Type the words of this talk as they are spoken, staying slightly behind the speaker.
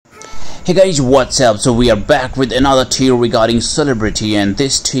Hey guys, what's up? So we are back with another tea regarding celebrity, and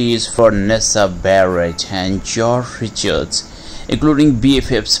this tea is for Nessa Barrett and George Richards, including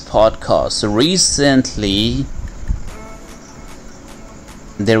BFF's podcast. So recently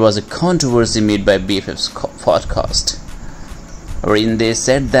there was a controversy made by BFF's podcast wherein they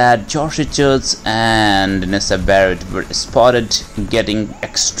said that George Richards and Nessa Barrett were spotted getting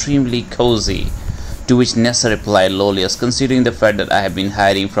extremely cozy. To which Nessa replied, "Lolius, considering the fact that I have been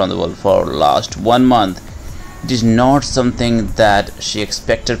hiding from the world for last 1 month, it is not something that she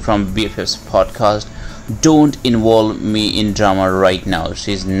expected from BFF's podcast. Don't involve me in drama right now.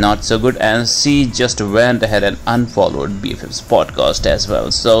 She's not so good," and she just went ahead and unfollowed BFF's podcast as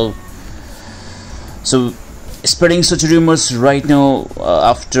well. So spreading such rumors right now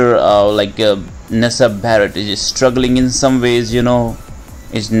after Nessa Barrett is struggling in some ways,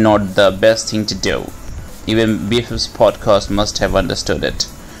 is not the best thing to do. Even BFF's podcast must have understood it.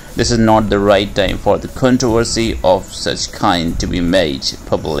 This is not the right time for the controversy of such kind to be made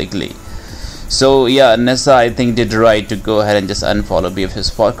publicly. So yeah, Nessa, I think, did right to go ahead and just unfollow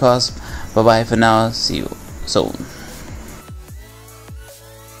BFF's podcast. Bye bye for now. See you soon.